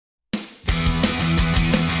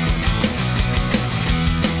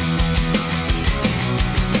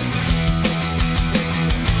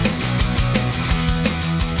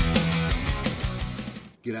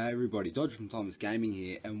everybody, Dodger from Thomas Gaming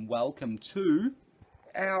here, and welcome to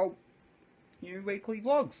our new weekly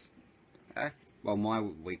vlogs. Well, my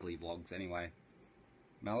weekly vlogs anyway.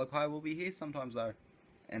 Malachi will be here sometimes though,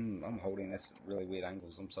 and I'm holding this at really weird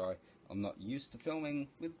angles, I'm sorry. I'm not used to filming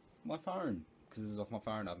with my phone, because this is off my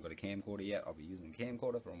phone. I haven't got a camcorder yet. I'll be using a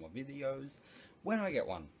camcorder for all my videos when I get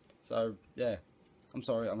one. So, yeah, I'm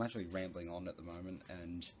sorry, I'm actually rambling on at the moment,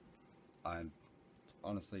 and I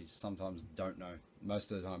honestly sometimes don't know.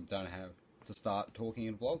 Most of the time don't have to start talking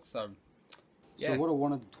in vlogs, so yeah. So what I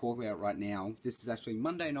wanted to talk about right now, this is actually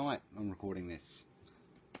Monday night I'm recording this.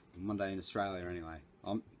 Monday in Australia anyway.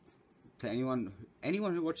 To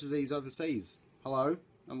anyone who watches these overseas, hello,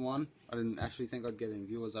 number one. I didn't actually think I'd get any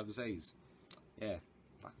viewers overseas. Yeah,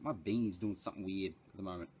 fuck, my beanie's doing something weird at the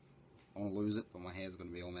moment. I want to lose it, but my hair's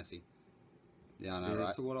going to be all messy. Yeah, I know,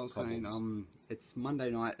 right? So what I was saying, it's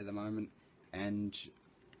Monday night at the moment, and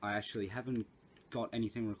I actually haven't got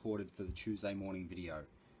anything recorded for the Tuesday morning video.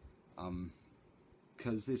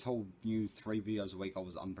 Because this whole new 3 videos a week, I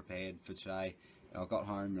was unprepared for today. And I got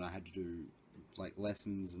home and I had to do like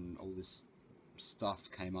lessons, and all this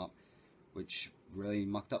stuff came up which really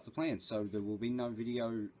mucked up the plans. So there will be no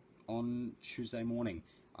video on Tuesday morning.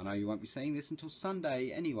 I know you won't be seeing this until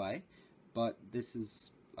Sunday anyway, but this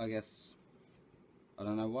is, I guess, I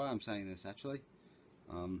don't know why I'm saying this actually.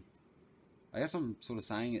 I guess I'm sort of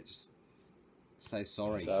saying it just to say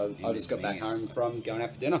sorry. So I just got back home from going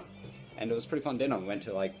out for dinner, and it was a pretty fun dinner. We went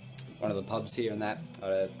to like one of the pubs here and that,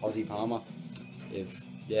 Aussie Palmer.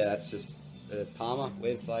 Yeah, that's just a Palmer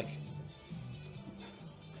with like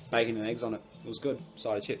bacon and eggs on it. It was good,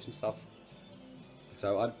 side of chips and stuff.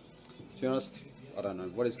 So to be honest, I don't know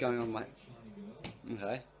what is going on, mate.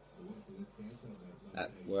 Okay,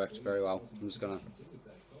 that worked very well. I'm just gonna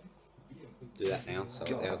do that now, so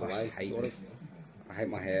it's out of the way. I hate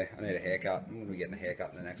my hair. I need a haircut. I'm gonna be getting a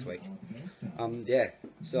haircut in the next week. Yeah.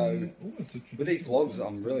 So with these vlogs,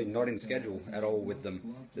 I'm really not in schedule at all with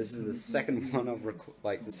them. This is the second one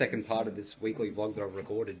the second part of this weekly vlog that I've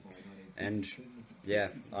recorded, and yeah,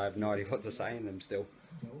 I have no idea what to say in them still.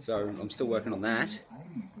 So I'm still working on that,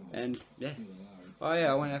 and yeah. Oh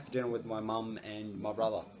yeah, I went out for dinner with my mum and my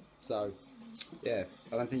brother. So yeah,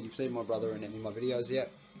 I don't think you've seen my brother in any of my videos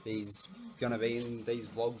yet. He's gonna be in these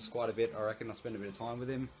vlogs quite a bit. I reckon I spend a bit of time with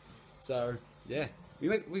him. So yeah,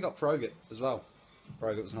 we got Frogut as well.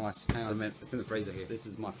 Frogut was nice. Hang on a minute, it's in the freezer here. This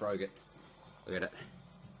is my Frogut. Look at it.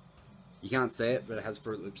 You can't see it, but it has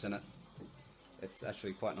Fruit Loops in it. It's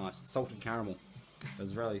actually quite nice. It's salted caramel. It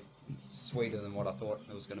was really sweeter than what I thought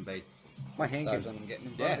it was going to be. My hand keeps on getting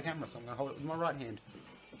in front of the camera, so I'm going to hold it with my right hand.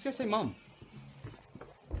 Let's go see Mum.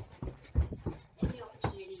 Any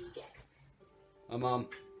opportunity you get. Hi, Mum.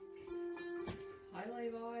 Hi,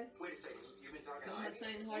 Levi. Wait a second, you've been talking I'm not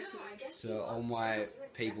saying hi to us. So all my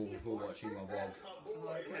people who are watching my vlog.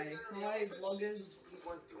 Okay. Hi, vloggers.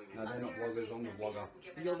 No, they're not vloggers, I'm the vlogger.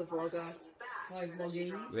 You're the vlogger. Hi,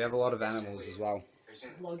 vlogging. We have a lot of animals as well.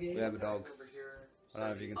 Vlogging. We have a dog. I don't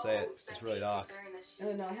know if you can see it, it's just really dark.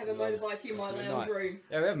 And I have a motorbike in my lounge room.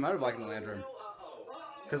 Yeah, we have a motorbike in the lounge room.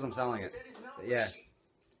 Because I'm selling it. But yeah,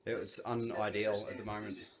 it's unideal at the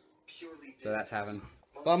moment. So that's happened.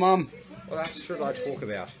 But Mum, what else should I talk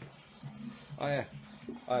about? Oh yeah,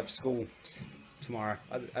 I have school tomorrow.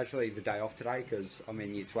 Actually the day off today because I'm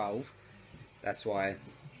in year 12. That's why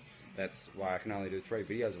I can only do 3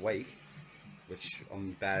 videos a week, which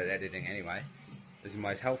I'm bad at editing anyway. This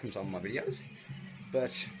might help from some of my videos.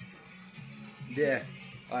 But yeah,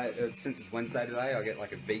 since it's Wednesday today, I get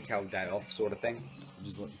like a VCAL day off sort of thing.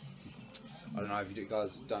 I don't know if you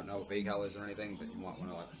guys don't know what VCAL is or anything, but you might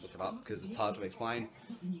want to like look it up because it's hard to explain.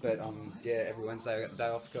 But yeah, every Wednesday I get the day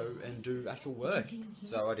off to go and do actual work.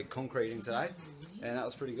 So I did concreting today, and that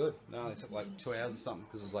was pretty good. It only took like 2 hours or something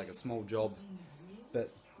because it was like a small job. But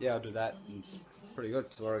yeah, I'll do that, and it's pretty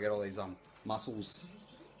good. So where I get all these muscles,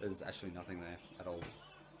 there's actually nothing there at all.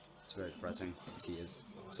 It's very depressing. Tears.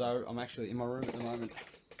 So I'm actually in my room at the moment.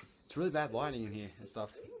 It's really bad lighting in here and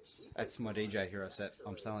stuff. That's my DJ Hero set.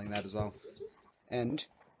 I'm selling that as well. And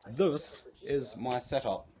this is my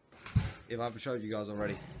setup. If I haven't showed you guys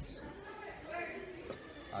already.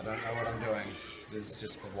 I don't know what I'm doing. This is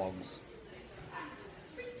just for vlogs.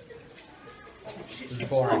 This is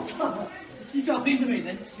boring. You fell into me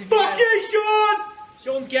then. Fuck you, Sean!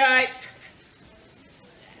 Sean's gay.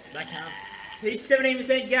 He's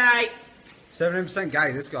 17% gay. 17%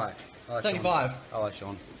 gay, this guy. I like 75. Sean. I like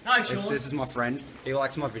Sean. Hi, Sean. This is my friend. He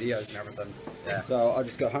likes my videos and everything. Yeah. So I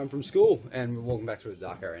just got home from school and we're walking back through the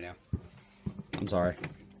dark area now. I'm sorry.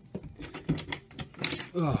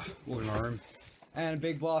 Ugh, walking in my room. And a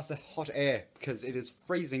big blast of hot air because it is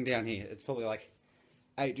freezing down here. It's probably like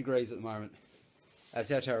 8 degrees at the moment. That's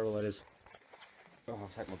how terrible it is. Oh, I'll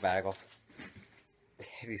take my bag off.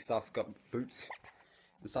 Heavy stuff, got boots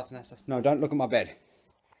and stuff and that stuff. No, don't look at my bed.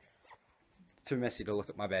 It's too messy to look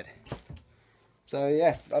at my bed. So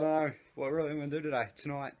yeah, I don't know what really I'm going to do today.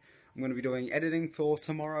 Tonight, I'm going to be doing editing for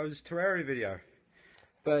tomorrow's Terraria video.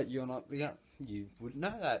 But you wouldn't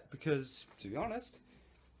know that because, to be honest,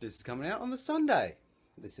 this is coming out on the Sunday.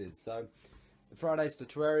 So Friday's the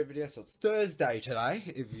Terraria video, so it's Thursday today,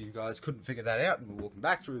 if you guys couldn't figure that out. And we're walking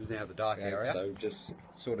back through now the dark area. So just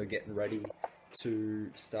sort of getting ready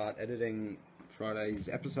to start editing Friday's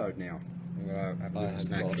episode now. I'm gonna have a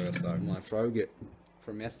snack first though. My Froget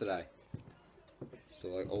from yesterday. So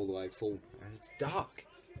like all the way full. And it's dark.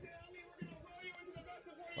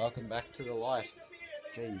 Welcome back to the light.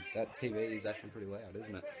 Jeez, that TV is actually pretty loud,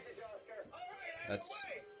 isn't it? That's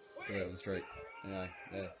yeah, on the street. Anyway,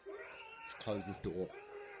 yeah. Let's close this door.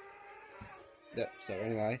 Yep, so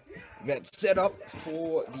anyway, that's set up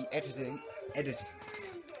for the editing.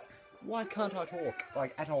 Why can't I talk,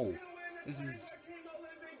 like, at all? This is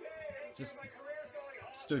just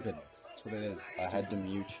stupid. That's what it is. I had to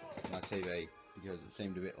mute my TV because it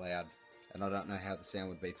seemed a bit loud, and I don't know how the sound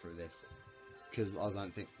would be through this. Because I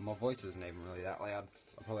don't think my voice isn't even really that loud.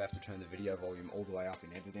 I'll probably have to turn the video volume all the way up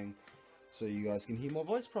in editing so you guys can hear my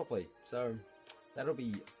voice properly. So that'll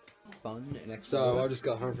be fun. So I just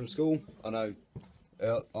got home from school. I know,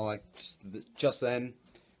 just then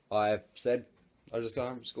I said I just got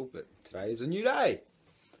home from school, but today is a new day.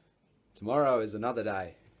 Tomorrow is another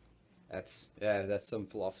day. That's some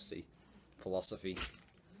philosophy.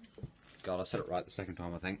 God, I said it right the second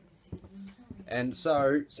time, I think. And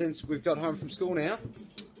so, since we've got home from school now,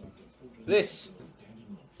 this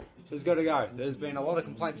has got to go. There's been a lot of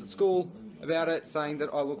complaints at school about it, saying that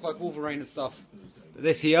I look like Wolverine and stuff. But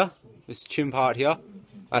this here, this chin part here,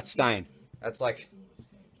 that's staying. That's like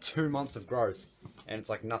 2 months of growth, and it's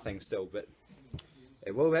like nothing still, but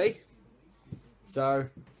it will be. So,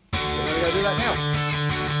 we're going to go do that now.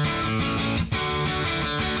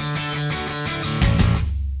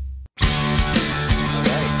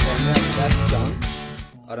 That's done.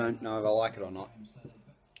 I don't know if I like it or not.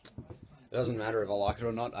 It doesn't matter if I like it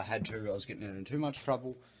or not. I had to. I was getting in too much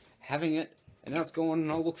trouble having it, and now it's gone.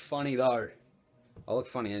 And I look funny though. I look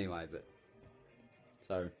funny anyway, but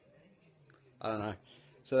so I don't know.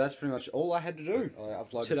 So that's pretty much all I had to do. I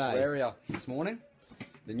uploaded to Terraria this morning.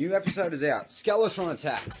 The new episode is out. Skeletron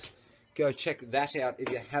Attacks. Go check that out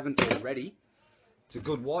if you haven't already. It's a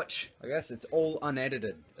good watch. I guess it's all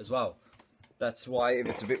unedited as well. That's why, if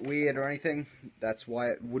it's a bit weird or anything, that's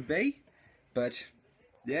why it would be. But,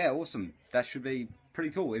 yeah, awesome. That should be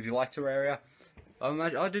pretty cool. If you like Terraria,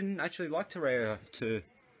 I didn't actually like Terraria to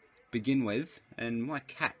begin with. And my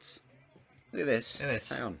cats, look at this. Look at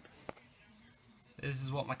this. Hang on. This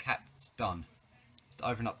is what my cat's done. Just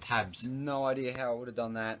open up tabs. No idea how I would have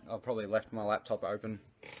done that. I probably left my laptop open.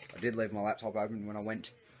 I did leave my laptop open when I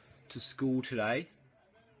went to school today.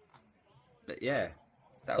 But, yeah.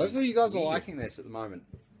 Hopefully you guys are liking this at the moment.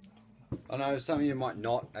 I know some of you might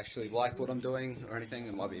not actually like what I'm doing or anything.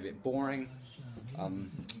 It might be a bit boring.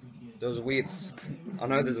 There was a weird... I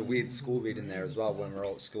know there's a weird school bit in there as well when we're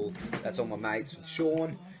all at school. That's all my mates with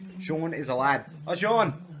Sean. Sean is a lad. Oh,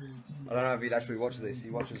 Sean! I don't know if he'd actually watch this.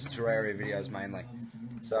 He watches Terraria videos mainly.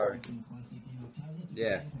 So,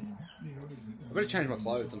 yeah. I better change my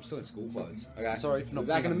clothes. I'm still in school clothes. Okay. Sorry for not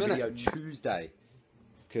back in a minute. Video Tuesday.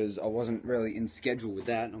 Because I wasn't really in schedule with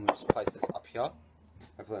that. I'm going to just place this up here.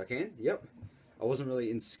 Hopefully I can. Yep. I wasn't really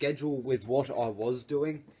in schedule with what I was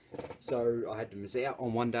doing. So I had to miss out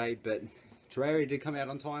on one day. But Terraria did come out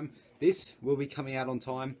on time. This will be coming out on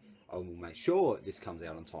time. I will make sure this comes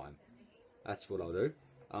out on time. That's what I'll do.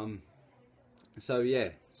 So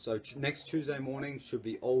yeah. So next Tuesday morning should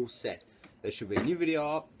be all set. There should be a new video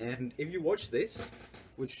up. And if you watch this,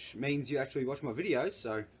 which means you actually watch my videos,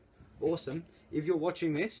 so awesome. If you're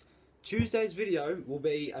watching this, Tuesday's video will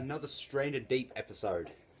be another Stranded Deep episode.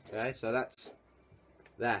 Okay, so that's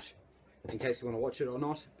that. In case you want to watch it or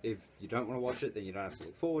not. If you don't want to watch it, then you don't have to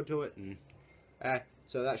look forward to it. And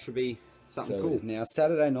so that should be something cool. It's now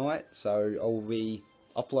Saturday night, so I'll be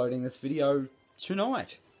uploading this video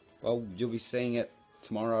tonight. Well, you'll be seeing it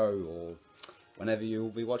tomorrow or whenever you'll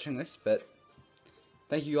be watching this, but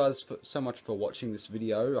thank you guys so much for watching this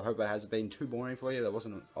video. I hope it hasn't been too boring for you. There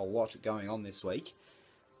wasn't a lot going on this week.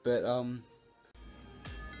 But, I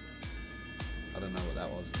don't know what that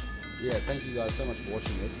was. Yeah, thank you guys so much for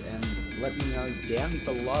watching this. And let me know down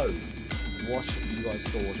below what you guys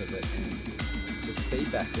thought of it. And just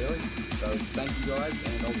feedback, really. So, thank you guys.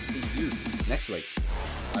 And I will see you next week.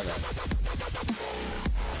 Bye, guys.